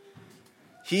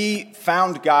He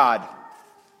found God.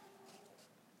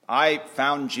 I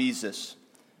found Jesus.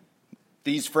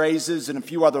 These phrases and a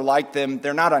few other like them,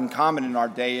 they're not uncommon in our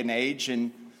day and age. And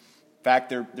in fact,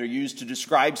 they're used to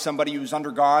describe somebody who's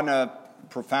undergone a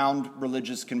profound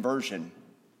religious conversion.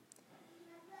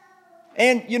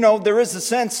 And, there is a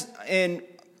sense in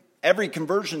every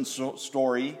conversion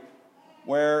story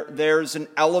where there's an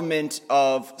element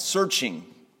of searching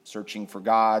for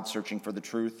God, searching for the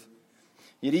truth.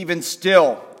 Yet even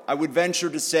still, I would venture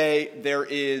to say there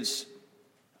is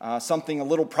something a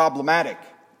little problematic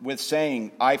with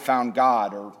saying, I found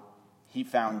God, or he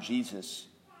found Jesus.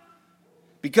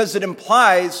 Because it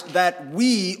implies that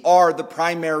we are the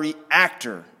primary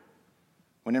actor,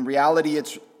 when in reality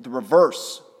it's the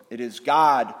reverse. It is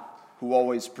God who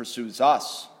always pursues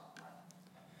us.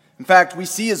 In fact, we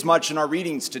see as much in our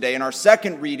readings today. In our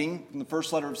second reading, in the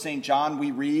first letter of St. John, we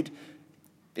read,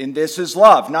 "In this is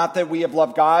love, not that we have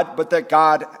loved God, but that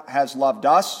God has loved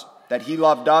us, that he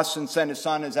loved us and sent his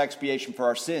Son as expiation for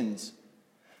our sins."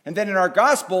 And then in our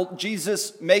gospel,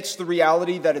 Jesus makes the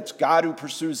reality that it's God who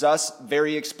pursues us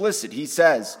very explicit. He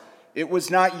says, "It was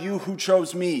not you who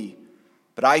chose me,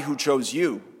 but I who chose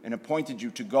you and appointed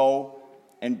you to go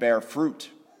and bear fruit."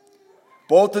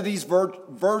 Both of these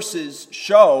verses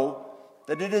show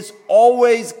that it is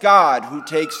always God who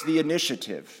takes the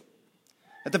initiative.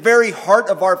 At the very heart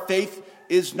of our faith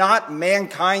is not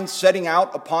mankind setting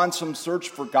out upon some search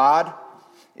for God.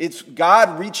 It's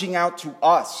God reaching out to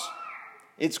us.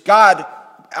 It's God,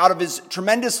 out of his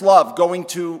tremendous love, going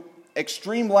to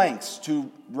extreme lengths to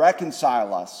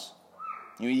reconcile us.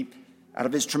 Out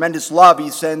of his tremendous love, he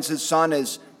sends his Son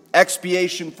as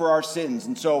expiation for our sins.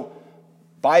 And so,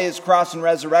 by his cross and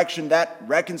resurrection, that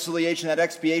reconciliation, that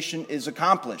expiation is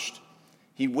accomplished.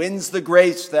 He wins the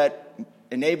grace that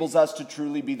enables us to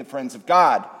truly be the friends of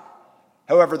God.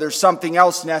 However, there's something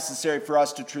else necessary for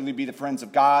us to truly be the friends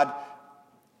of God,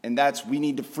 and that's we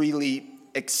need to freely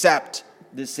accept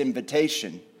this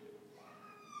invitation.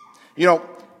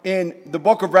 In the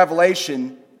book of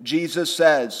Revelation, Jesus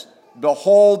says,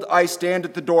 "Behold, I stand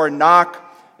at the door and knock.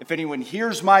 If anyone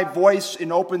hears my voice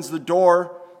and opens the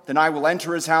door, then I will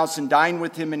enter his house and dine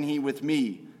with him and he with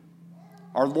me."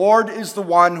 Our Lord is the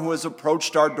one who has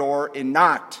approached our door and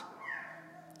knocked.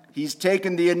 He's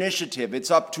taken the initiative.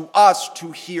 It's up to us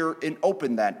to hear and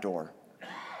open that door.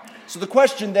 So the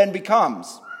question then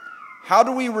becomes, how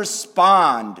do we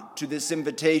respond to this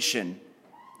invitation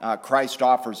Christ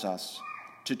offers us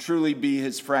to truly be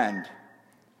his friend?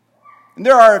 And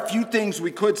there are a few things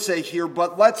we could say here,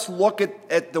 but let's look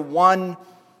at the one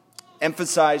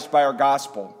emphasized by our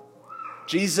gospel.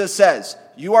 Jesus says,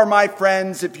 "You are my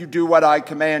friends if you do what I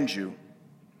command you."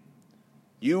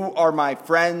 You are my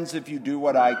friends if you do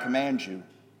what I command you.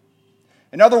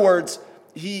 In other words,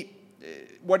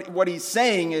 what he's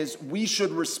saying is we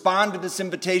should respond to this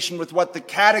invitation with what the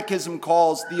Catechism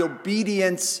calls the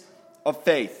obedience of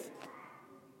faith.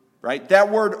 Right? That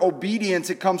word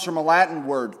obedience, it comes from a Latin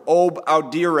word, ob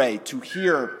audire, to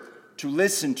hear, to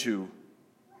listen to.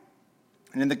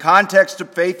 And in the context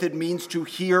of faith, it means to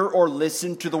hear or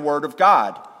listen to the word of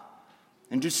God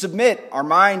and to submit our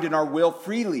mind and our will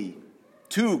freely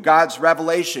to God's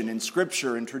revelation in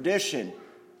Scripture and tradition,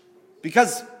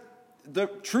 because the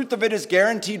truth of it is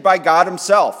guaranteed by God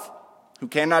himself, who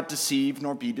cannot deceive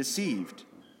nor be deceived.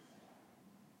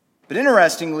 But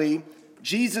interestingly,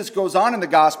 Jesus goes on in the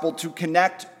gospel to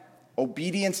connect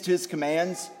obedience to his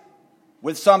commands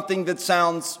with something that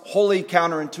sounds wholly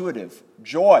counterintuitive: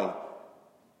 joy.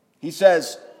 He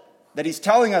says that he's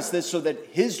telling us this so that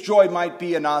his joy might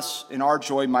be in us and our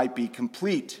joy might be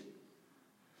complete.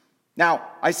 Now,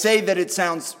 I say that it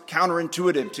sounds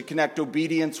counterintuitive to connect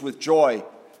obedience with joy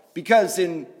because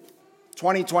in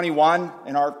 2021,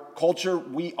 in our culture,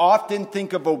 we often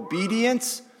think of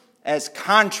obedience as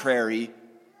contrary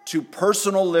to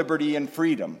personal liberty and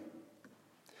freedom.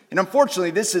 And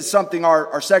unfortunately, this is something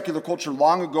our secular culture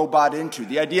long ago bought into.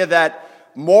 The idea that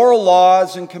moral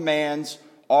laws and commands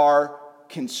are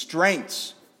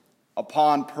constraints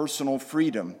upon personal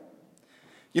freedom.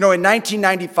 In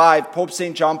 1995, Pope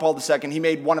St. John Paul II, he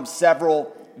made one of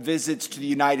several visits to the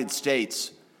United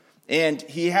States. And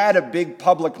he had a big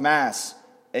public mass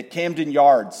at Camden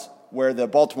Yards, where the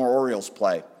Baltimore Orioles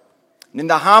play. And in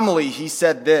the homily, he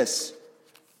said this.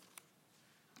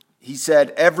 He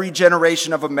said, "Every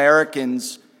generation of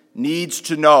Americans needs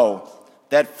to know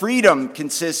that freedom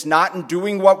consists not in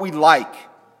doing what we like,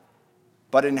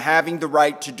 but in having the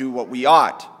right to do what we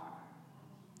ought.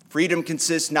 Freedom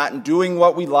consists not in doing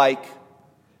what we like,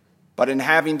 but in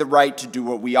having the right to do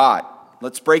what we ought."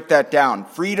 Let's break that down.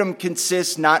 Freedom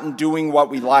consists not in doing what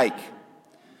we like.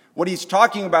 What he's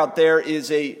talking about there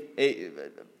is a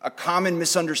common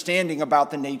misunderstanding about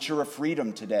the nature of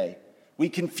freedom today. We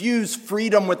confuse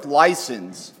freedom with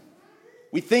license.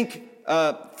 We think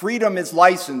freedom is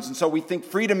license, and so we think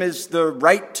freedom is the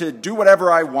right to do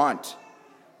whatever I want.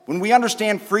 When we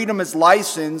understand freedom as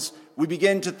license, we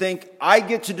begin to think, I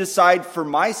get to decide for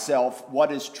myself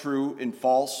what is true and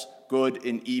false, good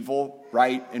and evil,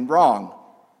 right and wrong.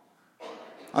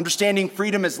 Understanding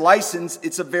freedom as license,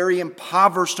 it's a very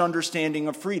impoverished understanding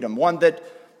of freedom, one that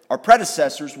our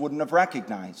predecessors wouldn't have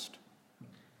recognized.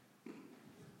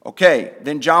 Okay,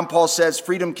 then John Paul says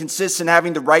freedom consists in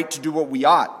having the right to do what we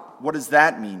ought. What does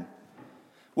that mean?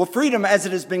 Well, freedom as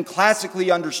it has been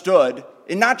classically understood,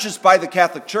 and not just by the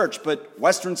Catholic Church, but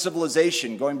Western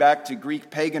civilization, going back to Greek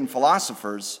pagan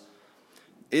philosophers,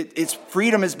 its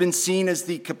freedom has been seen as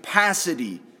the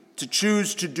capacity to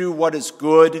choose to do what is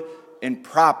good and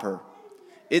proper.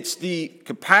 It's the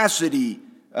capacity,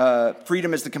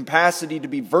 freedom is the capacity to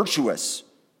be virtuous,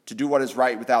 to do what is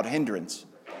right without hindrance.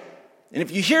 And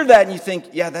if you hear that and you think,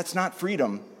 yeah, that's not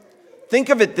freedom, think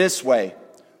of it this way.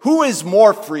 Who is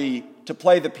more free to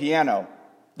play the piano?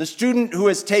 The student who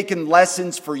has taken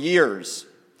lessons for years,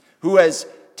 who has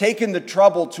taken the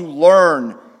trouble to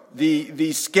learn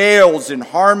the scales and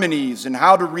harmonies and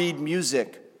how to read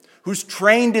music, who's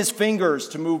trained his fingers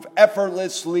to move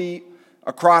effortlessly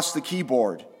across the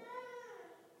keyboard,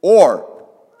 or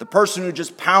the person who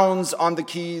just pounds on the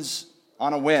keys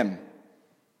on a whim.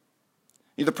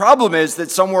 The problem is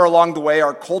that somewhere along the way,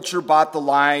 our culture bought the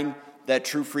line that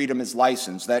true freedom is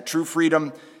license, that true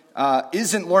freedom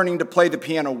isn't learning to play the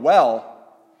piano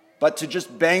well, but to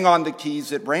just bang on the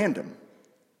keys at random.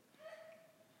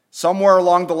 Somewhere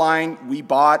along the line, we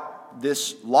bought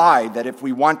this lie that if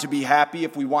we want to be happy,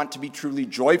 if we want to be truly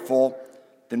joyful,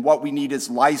 then what we need is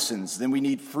license. Then we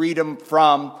need freedom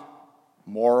from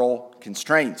moral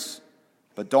constraints.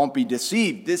 But don't be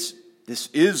deceived. This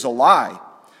is a lie.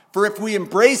 For if we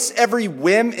embrace every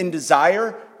whim and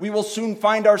desire, we will soon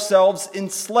find ourselves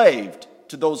enslaved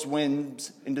to those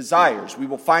whims and desires. We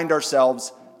will find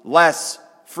ourselves less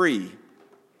free.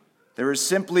 There is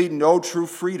simply no true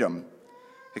freedom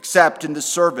except in the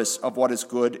service of what is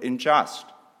good and just.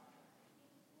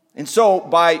 And so,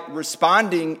 by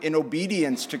responding in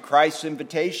obedience to Christ's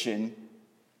invitation,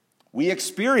 we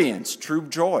experience true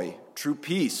joy, true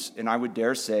peace, and I would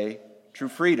dare say, true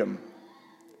freedom.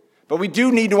 But we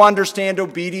do need to understand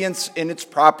obedience in its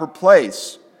proper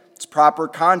place, its proper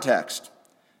context.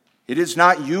 It is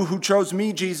not you who chose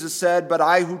me, Jesus said, but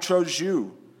I who chose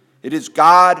you. It is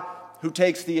God who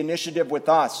takes the initiative with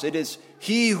us. It is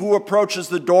He who approaches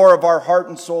the door of our heart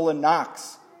and soul and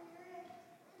knocks.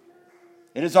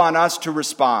 It is on us to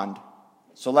respond.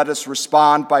 So let us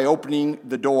respond by opening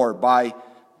the door, by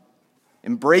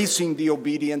embracing the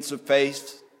obedience of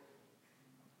faith,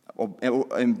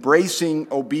 embracing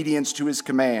obedience to His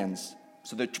commands,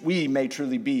 so that we may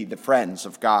truly be the friends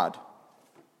of God.